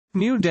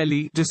New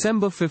Delhi,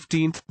 December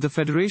 15. The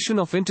Federation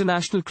of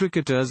International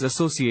Cricketers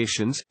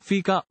Associations,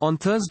 FICA, on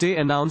Thursday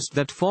announced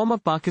that former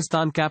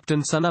Pakistan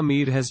captain Sana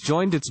Mir has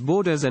joined its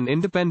board as an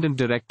independent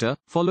director,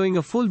 following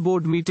a full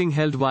board meeting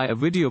held via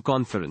video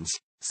conference.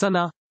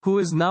 Sana, who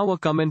is now a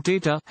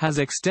commentator, has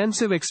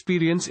extensive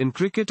experience in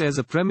cricket as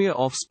a premier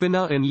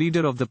off-spinner and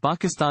leader of the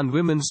Pakistan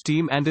women's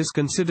team and is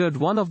considered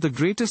one of the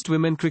greatest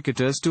women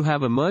cricketers to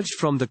have emerged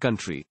from the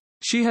country.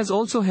 She has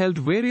also held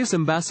various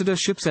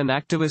ambassadorships and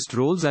activist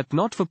roles at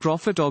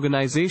not-for-profit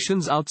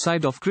organizations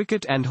outside of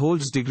cricket and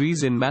holds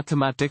degrees in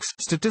mathematics,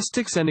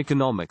 statistics and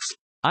economics.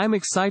 I'm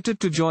excited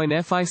to join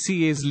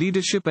FICA's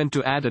leadership and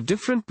to add a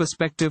different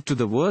perspective to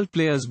the world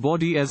players'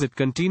 body as it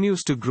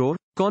continues to grow,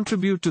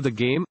 contribute to the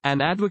game,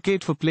 and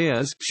advocate for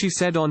players, she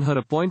said on her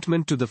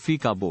appointment to the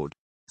FICA board.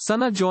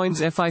 Sana joins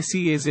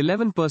FICA's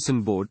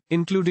 11-person board,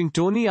 including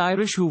Tony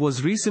Irish, who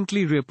was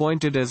recently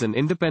reappointed as an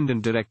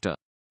independent director.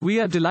 We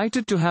are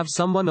delighted to have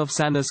someone of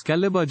Sana's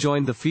caliber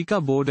join the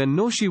FICA board and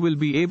know she will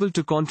be able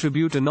to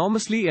contribute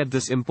enormously at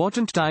this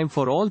important time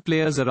for all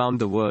players around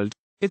the world.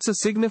 It's a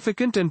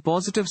significant and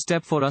positive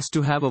step for us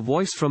to have a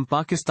voice from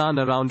Pakistan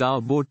around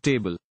our board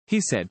table,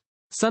 he said.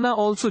 Sana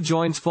also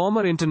joins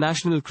former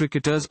international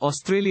cricketers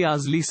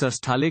Australia's Lisa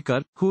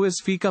Sthalekar, who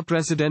is FICA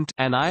president,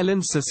 and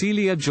Ireland's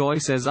Cecilia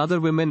Joyce as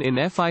other women in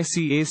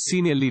FICA's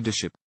senior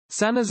leadership.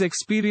 Sana's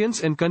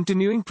experience and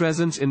continuing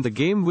presence in the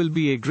game will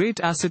be a great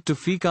asset to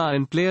FICA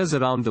and players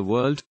around the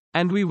world,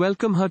 and we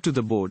welcome her to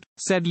the board,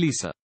 said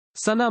Lisa.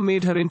 Sana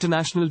made her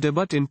international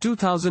debut in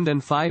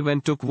 2005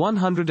 and took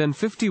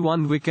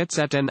 151 wickets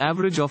at an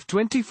average of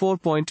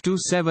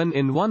 24.27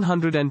 in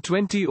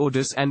 120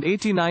 ODIs and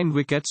 89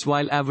 wickets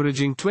while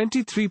averaging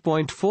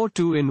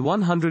 23.42 in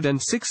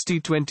 160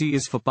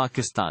 20s for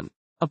Pakistan.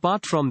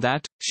 Apart from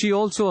that, she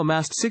also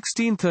amassed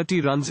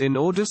 1630 runs in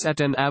ODIs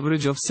at an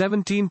average of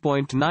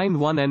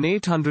 17.91 and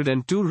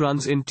 802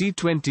 runs in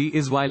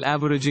T20s while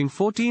averaging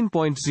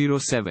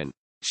 14.07.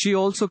 She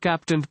also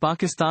captained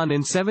Pakistan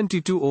in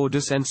 72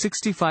 ODIs and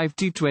 65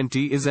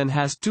 T20s and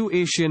has 2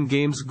 Asian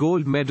Games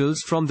gold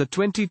medals from the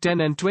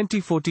 2010 and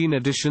 2014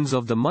 editions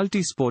of the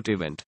multi-sport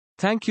event.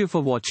 Thank you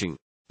for watching.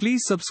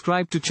 Please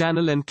subscribe to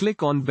channel and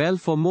click on bell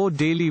for more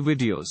daily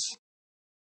videos.